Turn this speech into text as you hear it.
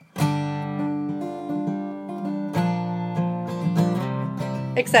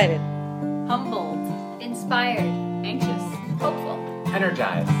Excited. Humbled. Inspired. Anxious. Hopeful.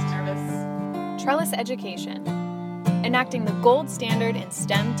 Energized. Nervous. Trellis Education, enacting the gold standard in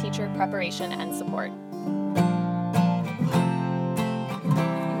STEM teacher preparation and support.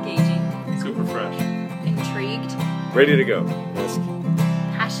 Engaging. Super fresh. Intrigued. Ready to go. Yes.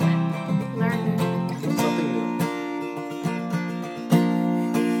 Passionate. Learner. Something new.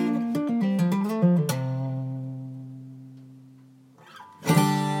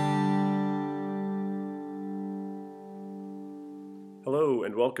 Hello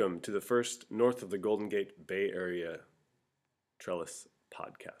and welcome to the first North of the Golden Gate Bay Area Trellis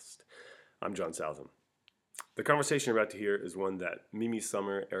podcast. I'm Jon Southam. The conversation you're about to hear is one that Mimi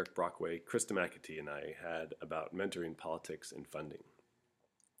Sommer, Eric Brockway, Krista McAtee, and I had about mentoring, politics, and funding.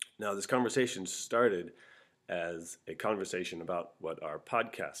 Now, this conversation started as a conversation about what our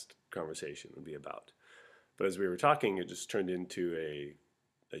podcast conversation would be about. But as we were talking, it just turned into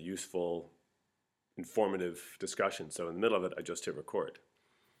a useful, informative discussion. So in the middle of it, I just hit record.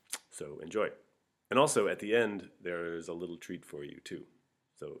 So enjoy. And also at the end, there's a little treat for you too.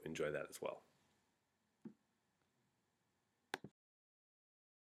 So enjoy that as well.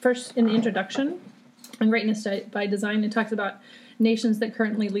 First, in the introduction, in Greatness by Design, it talks about nations that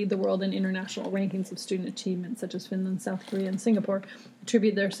currently lead the world in international rankings of student achievement, such as Finland, South Korea, and Singapore,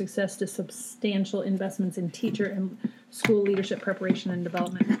 attribute their success to substantial investments in teacher and school leadership preparation and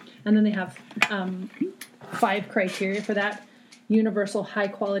development. And then they have 5 criteria for that. Universal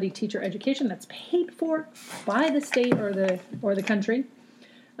high-quality teacher education that's paid for by the state or the country.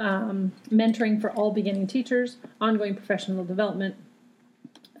 Mentoring for all beginning teachers. Ongoing professional development.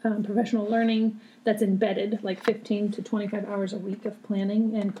 Professional learning that's embedded, like 15 to 25 hours a week of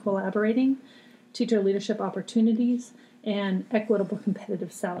planning and collaborating, teacher leadership opportunities, and equitable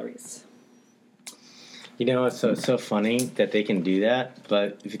competitive salaries. You know, it's so funny that they can do that,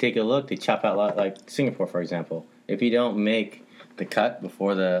 but if you take a look, they chop out a lot, like Singapore, for example. If you don't make the cut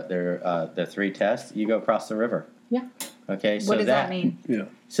before the 3 tests, you go across the river. Yeah. Okay. So what does that mean? Yeah.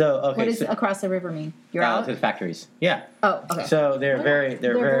 So okay. What does across the river mean? You're out to the factories. Yeah. Oh, okay. So they're very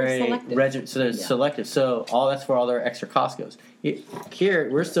selective. So they're selective. So that's where all their extra cost goes. Here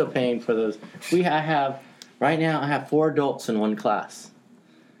we're still paying for those. I have 4 adults in one class.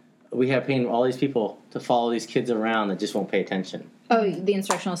 We have paying all these people to follow these kids around that just won't pay attention. Oh, the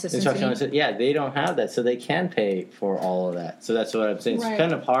instructional assistants. Yeah, they don't have that, so they can pay for all of that. So that's what I'm saying. Right. It's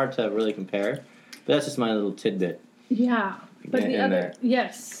kind of hard to really compare, but that's just my little tidbit. Yeah, but the other, there.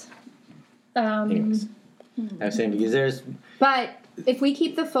 Yes. Anyways, I'm saying because there's. But if we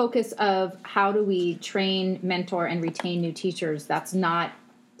keep the focus of how do we train, mentor, and retain new teachers, that's not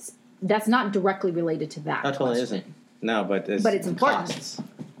directly related to that. That totally isn't. No, but it's important. Costs.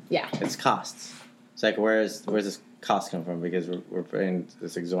 Yeah, it's costs. It's like where's this cost come from? Because we're paying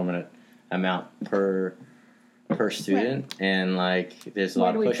this exorbitant amount per student, right. And like there's a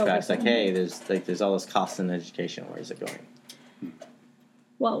lot of pushbacks. Like, hey, there's all this cost in education. Where is it going?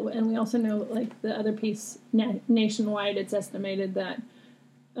 Well, and we also know, like the other piece, nationwide, it's estimated that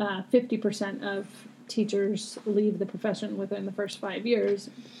 50% of teachers leave the profession within the first 5 years,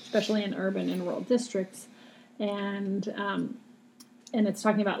 especially in urban and rural districts, and it's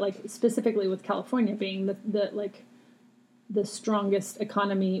talking about like specifically with California being the strongest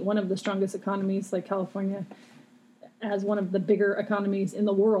economy, one of the strongest economies, like California as one of the bigger economies in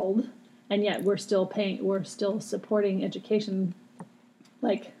the world, and yet we're still supporting education.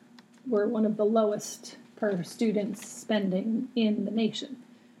 Like we're one of the lowest per student spending in the nation.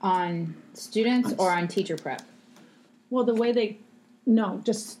 On students or on teacher prep? Well,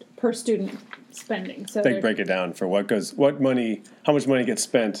 just per student spending. So they break it down for how much money gets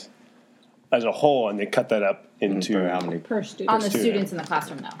spent as a whole, and they cut that up into how many per student. On the students in the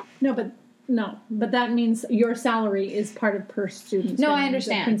classroom, though. No, but that means your salary is part of per student spending. No, I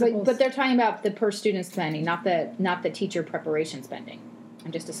understand, but they're talking about the per student spending, not the teacher preparation spending.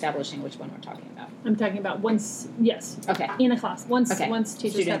 I'm just establishing which one we're talking about. I'm talking about once, yes. Okay. In a class, once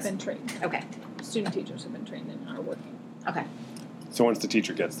teachers students have been trained. Okay. Student teachers have been trained and are working. Okay. So once the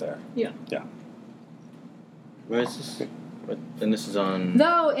teacher gets there. Yeah. Yeah. Where is this? And this is on.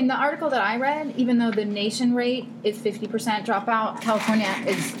 Though in the article that I read, even though the nation rate is 50% dropout, California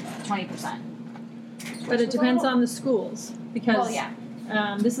is 20%. But it depends on the schools because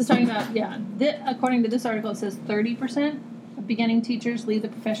this is talking about according to this article, it says 30% of beginning teachers leave the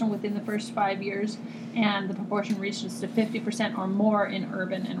profession within the first 5 years, and the proportion reaches to 50% or more in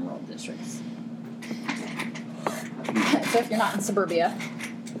urban and rural districts. So if you're not in suburbia,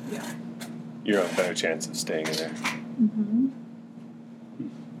 you have a better chance of staying in there. Mm-hmm.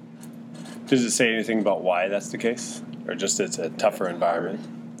 Does it say anything about why that's the case? or just it's a tougher environment?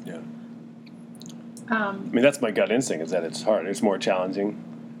 Yeah. I mean, that's my gut instinct, is that it's hard. It's more challenging.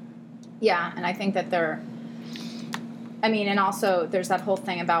 Yeah, and I think that and also there's that whole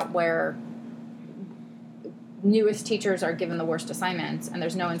thing about where newest teachers are given the worst assignments, and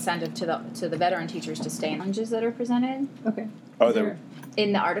there's no incentive to the veteran teachers to stay in challenges that are presented. Okay. Oh, they're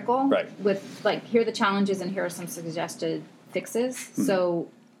in the article, right? With like, here are the challenges, and here are some suggested fixes. Mm-hmm. So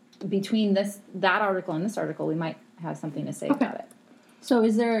between that article and this article, we might have something to say about it. So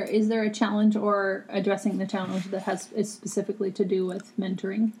is there a challenge or addressing the challenge that is specifically to do with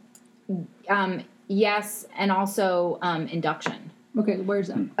mentoring? Yes, and also induction. Okay, where's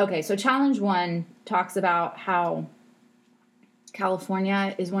that? Okay, so challenge 1 talks about how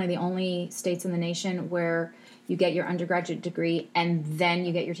California is one of the only states in the nation where you get your undergraduate degree and then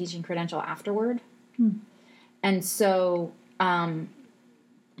you get your teaching credential afterward. And so that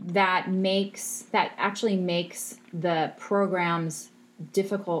actually makes the programs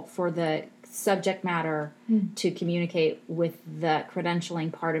difficult for the subject matter to communicate with the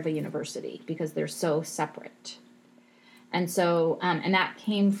credentialing part of a university because they're so separate. And so, and that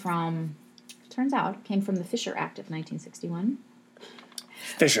came from the Fisher Act of 1961.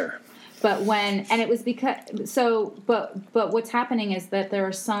 Fisher. But what's happening is that there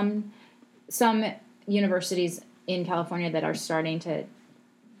are some universities in California that are starting to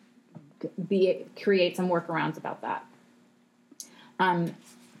create some workarounds about that. And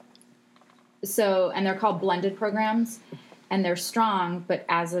they're called blended programs, and they're strong, but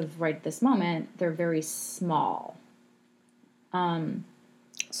as of right this moment, they're very small.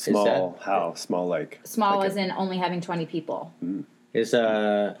 Small, how? Small like? Small as in only having 20 people. Is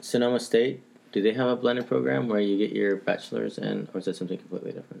Sonoma State, do they have a blended program where you get your bachelor's in, or is that something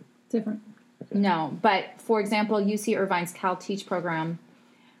completely different? Different. Okay. No, but for example, UC Irvine's Cal Teach program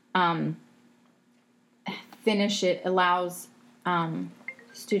allows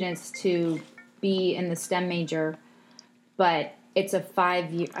students to be in the STEM major, but it's a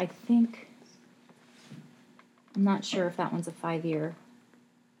 5-year, I think. I'm not sure if that one's a 5-year.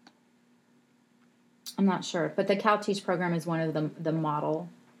 I'm not sure. But the Cal Teach program is one of the model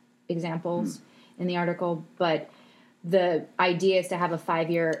examples in the article. But the idea is to have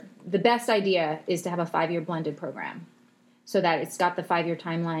the best idea is to have a 5-year blended program so that it's got the 5-year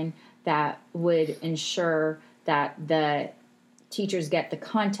timeline that would ensure that the teachers get the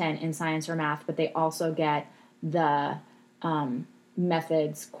content in science or math, but they also get the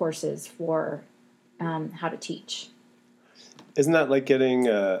methods, courses for how to teach. Isn't that like getting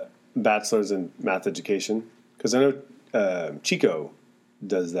a bachelor's in math education? Because I know Chico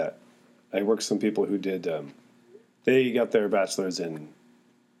does that. I work with some people who did, they got their bachelor's in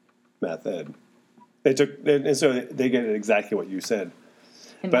math ed. And so they get exactly what you said.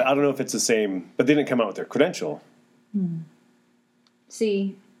 But I don't know if it's the same, but they didn't come out with their credential.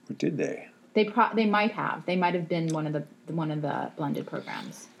 See, or did they? They might have. They might have been one of the blended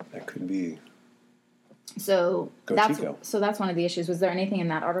programs. That could be. So that's one of the issues. Was there anything in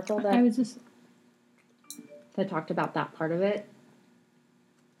that article that talked about that part of it?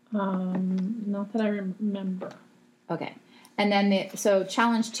 Not that I remember. Okay. And then so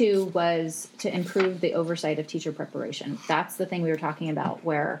challenge 2 was to improve the oversight of teacher preparation. That's the thing we were talking about,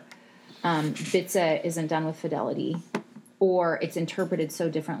 where BITSA isn't done with fidelity, or it's interpreted so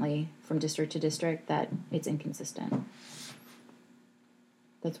differently from district to district that it's inconsistent.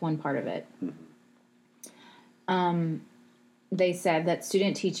 That's one part of it. They said that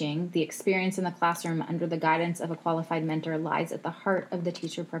student teaching, the experience in the classroom under the guidance of a qualified mentor, lies at the heart of the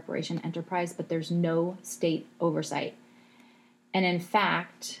teacher preparation enterprise, but there's no state oversight. And in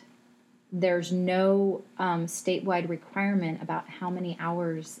fact, there's no statewide requirement about how many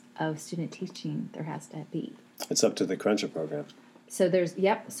hours of student teaching there has to be. It's up to the credential program. So there's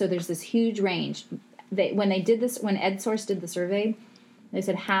this huge range. When EdSource did the survey, they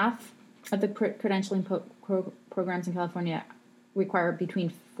said half of the credentialing programs in California require between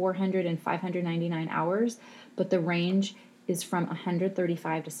 400 and 599 hours, but the range is from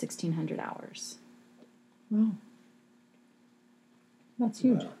 135 to 1,600 hours. Wow. That's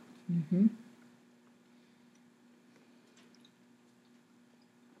huge. Wow. Mm-hmm.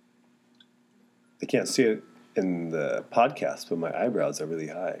 I can't see it in the podcast, but my eyebrows are really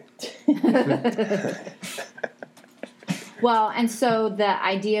high. Well, and so the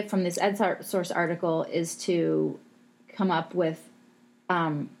idea from this EdSource article is to come up with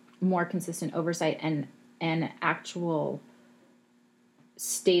more consistent oversight and actual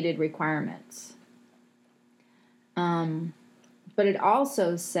stated requirements. But it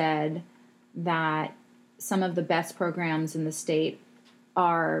also said that some of the best programs in the state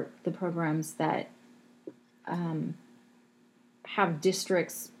are the programs that have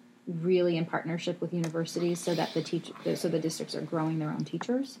districts really in partnership with universities so that the districts are growing their own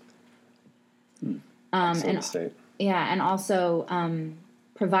teachers. And also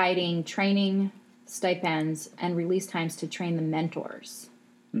providing training, stipends, and release times to train the mentors.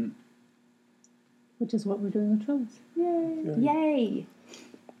 Which is what we're doing with Trellis. Yay!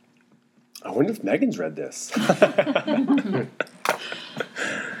 I wonder if Megan's read this.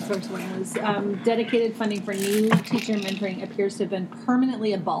 First one was dedicated funding for new teacher mentoring appears to have been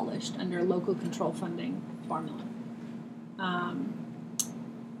permanently abolished under local control funding formula.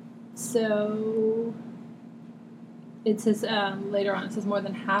 So it says later on, it says more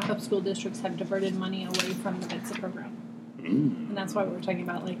than half of school districts have diverted money away from the BITSA program. And that's why we were talking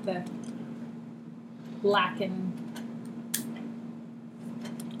about like the lack in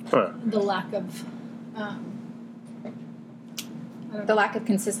the lack of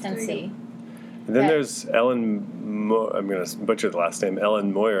consistency. And then there's Ellen I'm going to butcher the last name,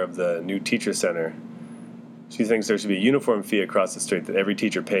 Ellen Moyer of the New Teacher Center. She thinks there should be a uniform fee across the state that every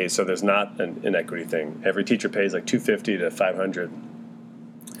teacher pays, so there's not an inequity thing. Every teacher pays like $250 to $500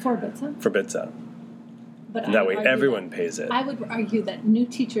 for BITSA. For BITSA. But and that way everyone pays it. I would argue that new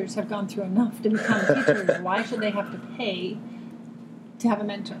teachers have gone through enough to become teachers. Why should they have to pay to have a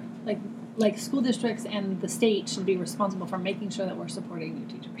mentor? Like school districts and the state should be responsible for making sure that we're supporting new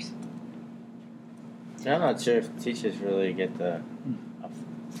teachers. I'm not sure if teachers really get the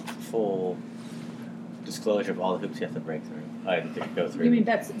full disclosure of all the hoops you have to break through. Go through. You mean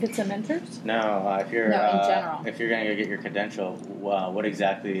that's BITSA mentors? No, if you're in general. If you're going to go get your credential, what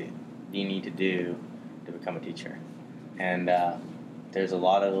exactly do you need to do to become a teacher? And there's a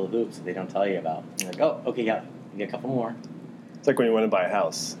lot of little hoops that they don't tell you about. You're like, oh, okay, you get a couple more. It's like when you want to buy a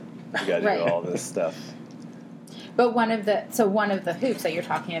house, you got to do all this stuff. But one of the hoops that you're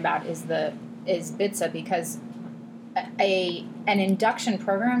talking about is BITSA, because an induction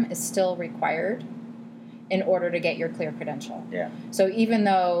program is still required in order to get your clear credential. Yeah. So even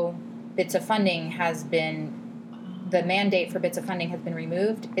though BITSA funding the mandate for BITSA funding has been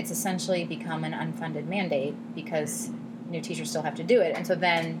removed, it's essentially become an unfunded mandate because new teachers still have to do it. And so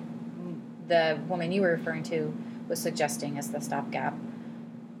then the woman you were referring to was suggesting as the stopgap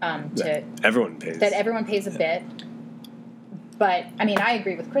that everyone pays a bit. But, I mean, I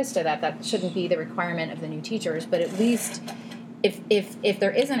agree with Krista that shouldn't be the requirement of the new teachers, but at least if there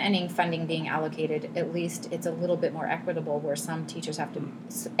isn't any funding being allocated, at least it's a little bit more equitable where some teachers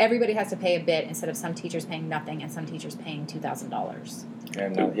everybody has to pay a bit instead of some teachers paying nothing and some teachers paying $2,000.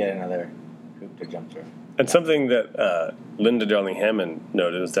 And yet another hoop to jump through. And something that Linda Darling-Hammond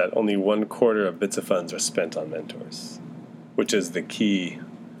noted is that only 1/4 of BITSA funds are spent on mentors, which is the key.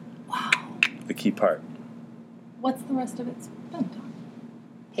 Wow. The key part. What's the rest of it spent on?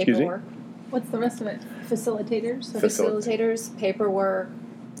 Paperwork. What's the rest of it? Facilitators? Facilitators, paperwork.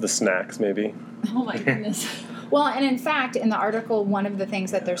 The snacks, maybe. Oh, my goodness. Well, and in fact, in the article, one of the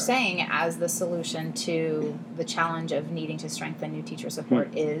things that they're saying as the solution to the challenge of needing to strengthen new teacher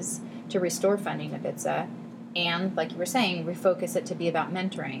support is to restore funding to BITSA and, like you were saying, refocus it to be about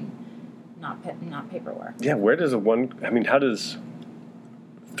mentoring, not paperwork. Yeah, how does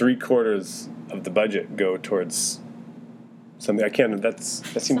 3/4 of the budget go towards something? that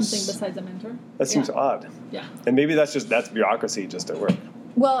seems something besides a mentor. That seems odd. Yeah. And maybe that's bureaucracy just at work.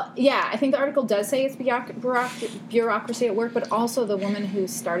 Well, yeah, I think the article does say it's bureaucracy at work, but also the woman who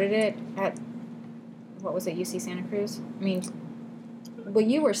started it at, what was it, UC Santa Cruz? I mean, what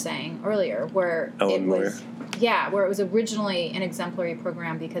you were saying earlier, where Ellen Moyer. Where it was originally an exemplary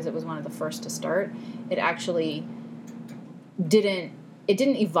program because it was one of the first to start. It actually didn't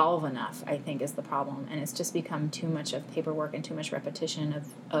evolve enough, I think, is the problem, and it's just become too much of paperwork and too much repetition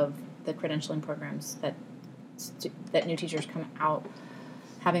of the credentialing programs that new teachers come out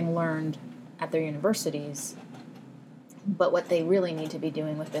having learned at their universities. But what they really need to be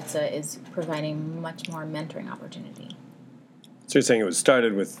doing with BITSA is providing much more mentoring opportunity. So you're saying it was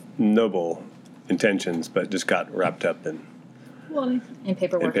started with noble intentions, but just got wrapped up in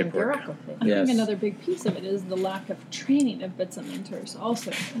paperwork and bureaucracy. I think another big piece of it is the lack of training of BITSA mentors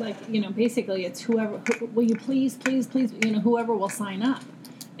also. Basically it's whoever, will you please, whoever will sign up.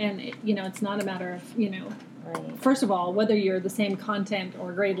 And, it's not a matter of, first of all, whether you're the same content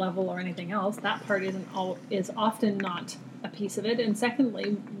or grade level or anything else, that part is often not a piece of it. And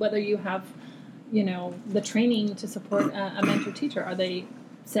secondly, whether you have, the training to support a mentor teacher, are they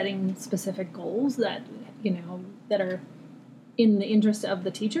setting specific goals that, that are in the interest of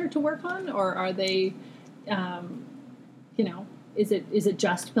the teacher to work on, or are they, is it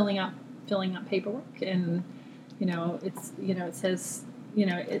just filling up paperwork? And it says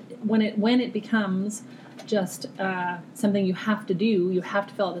when it becomes just something you have to do. You have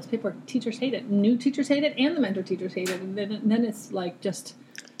to fill out this paperwork. Teachers hate it. New teachers hate it, and the mentor teachers hate it. And then it's like just...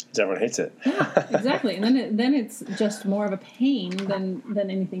 Everyone hates it. Yeah, exactly. And then it's just more of a pain than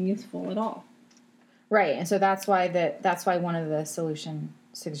anything useful at all. Right, and so that's why one of the solution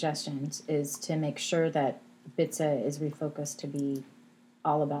suggestions is to make sure that BITSA is refocused to be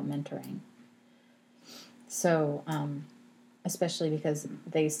all about mentoring. So, especially because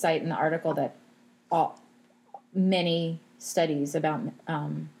they cite in the article that many studies about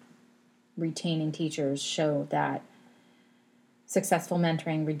retaining teachers show that successful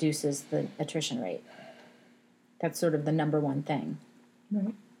mentoring reduces the attrition rate. That's sort of the number one thing.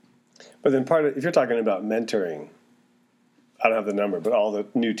 Right. But then if you're talking about mentoring, I don't have the number, but all the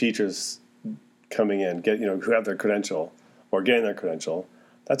new teachers coming in, who have their credential or getting their credential,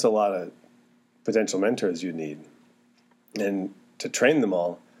 that's a lot of potential mentors you need. And to train them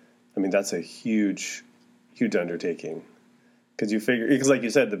all, I mean, that's a huge, huge undertaking. Because like you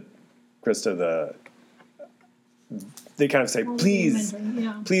said, Krista, they kind of say, please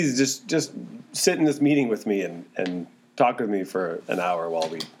just sit in this meeting with me and talk with me for an hour while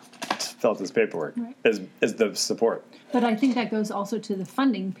we fill out this paperwork, right, as the support. But I think that goes also to the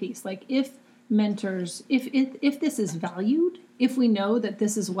funding piece. Like if mentors, if this is valued, if we know that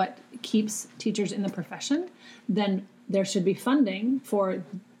this is what keeps teachers in the profession, then there should be funding for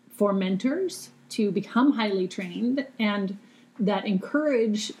mentors to become highly trained and that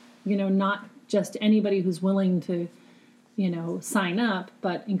encourage, not just anybody who's willing to, sign up,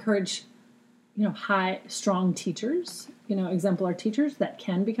 but encourage, high, strong teachers, exemplar teachers that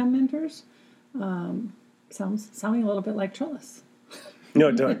can become mentors. Sounding a little bit like Trellis.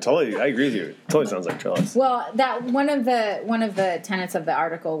 No, totally. I agree with you. It totally sounds like Trellis. Well, that one of the tenets of the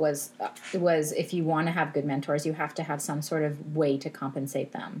article was if you want to have good mentors, you have to have some sort of way to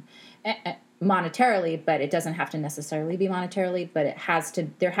compensate them monetarily, but it doesn't have to necessarily be monetarily. But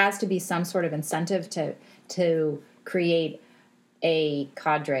there has to be some sort of incentive to create a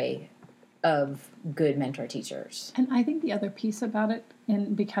cadre of good mentor teachers. And I think the other piece about it,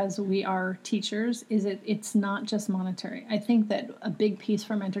 and because we are teachers, is it's not just monetary. I think that a big piece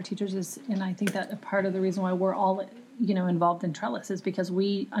for mentor teachers is, and I think that a part of the reason why we're all involved in Trellis is because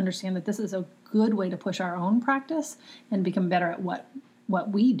we understand that this is a good way to push our own practice and become better at what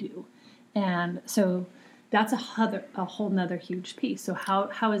we do. And so that's a whole nother huge piece. So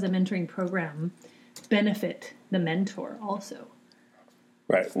how is a mentoring program benefit the mentor also?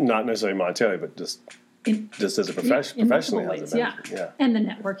 Right, not necessarily monetarily, but just as a professionally ways, yeah. And the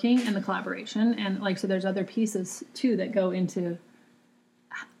networking and the collaboration, and so there's other pieces too that go into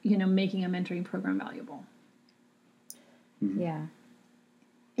making a mentoring program valuable. Yeah.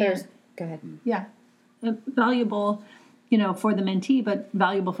 Go ahead. Yeah, valuable, for the mentee, but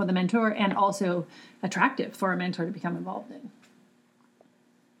valuable for the mentor, and also attractive for a mentor to become involved in.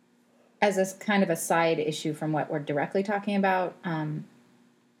 As a kind of a side issue from what we're directly talking about.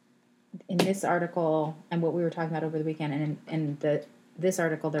 In this article and what we were talking about over the weekend, and in this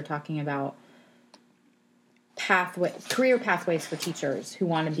article, they're talking about career pathways for teachers who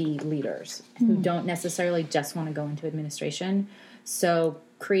want to be leaders, who don't necessarily just want to go into administration. So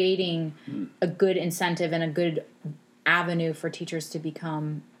creating a good incentive and a good avenue for teachers to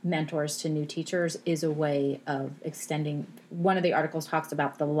become mentors to new teachers is a way of extending. One of the articles talks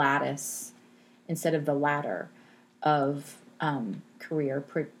about the lattice instead of the ladder of career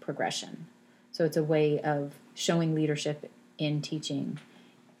progression. So it's a way of showing leadership in teaching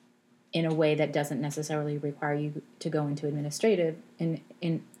in a way that doesn't necessarily require you to go into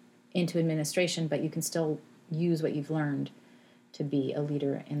into administration, but you can still use what you've learned to be a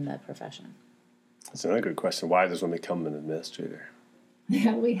leader in the profession. That's another good question. Why does one become an administrator?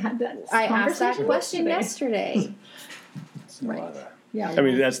 Yeah, we had that. I asked that question yesterday. Right. Yeah. I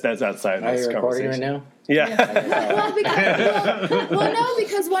mean, that's outside of this conversation. Are you recording right now? Yeah.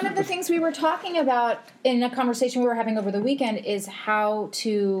 Because one of the things we were talking about in a conversation we were having over the weekend is how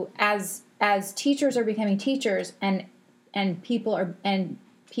to, as teachers are becoming teachers, and people in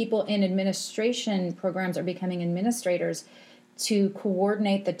administration programs are becoming administrators, to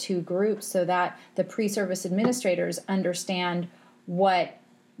coordinate the two groups so that the pre-service administrators understand what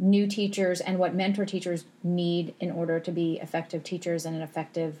new teachers and what mentor teachers need in order to be effective teachers and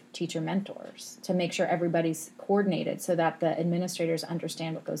effective teacher mentors, to make sure everybody's coordinated so that the administrators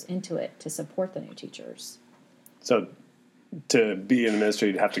understand what goes into it to support the new teachers. So to be an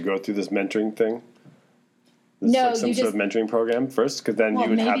administrator, you'd have to go through this mentoring thing? No, sort of mentoring program first, because then you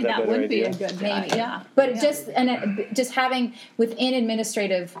would have that better idea. Maybe that would be a good maybe, yeah. But just having within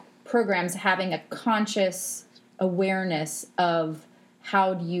administrative programs, having a conscious awareness of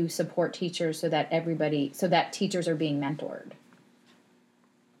how do you support teachers so that teachers are being mentored?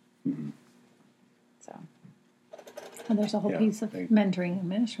 Mm-hmm. So. And there's a whole piece of mentoring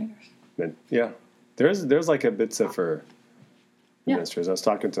administrators. Yeah. There's like a bit for administrators. I was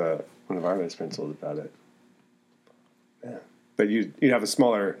talking to one of our vice principals about it. Yeah. But you'd have a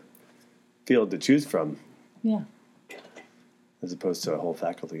smaller field to choose from. Yeah. As opposed to a whole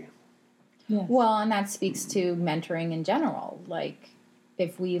faculty. Yes. Well, and that speaks to mentoring in general. Like,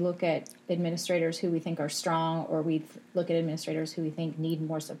 if we look at administrators who we think are strong, or we look at administrators who we think need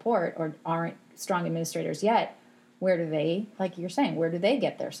more support or aren't strong administrators yet, where do they, like you're saying, where do they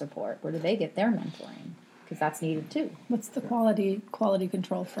get their support? Where do they get their mentoring? Because that's needed too. What's the quality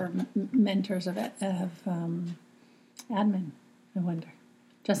control for mentors of admin, I wonder?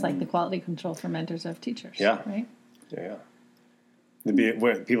 Just like the quality control for mentors of teachers. Yeah. Right? Yeah.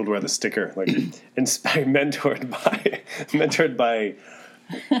 People would wear the sticker, like, inspired, mentored by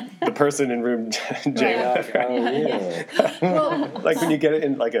the person in room J. Well, like when you get it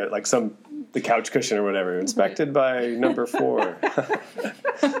in the couch cushion or whatever, inspected by number 4,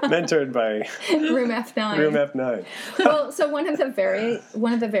 mentored by room F-9. Room F-9. Well, so one of the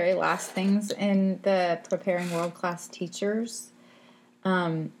very last things in the Preparing World-Class Teachers,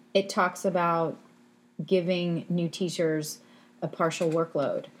 it talks about giving new teachers a partial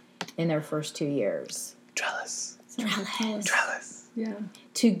workload in their first 2 years. Trellis. Yeah.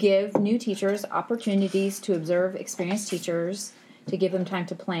 To give new teachers opportunities to observe experienced teachers, to give them time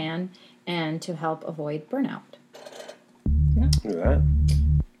to plan, and to help avoid burnout. Yeah. Look at that.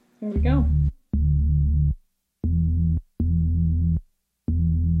 There we go.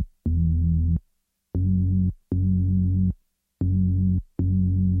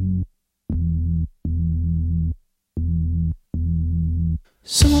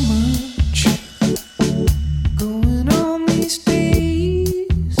 So much going on these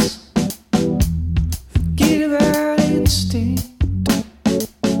days. Forget about instinct.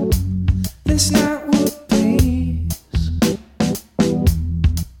 That's not what pays.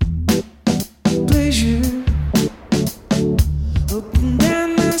 Pleasure up and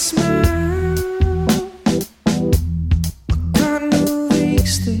down my smile. I can't know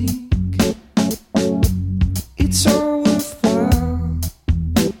these things. It's all worthwhile.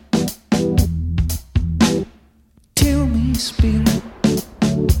 Tell me, spirit,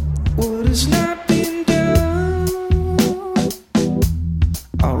 what is not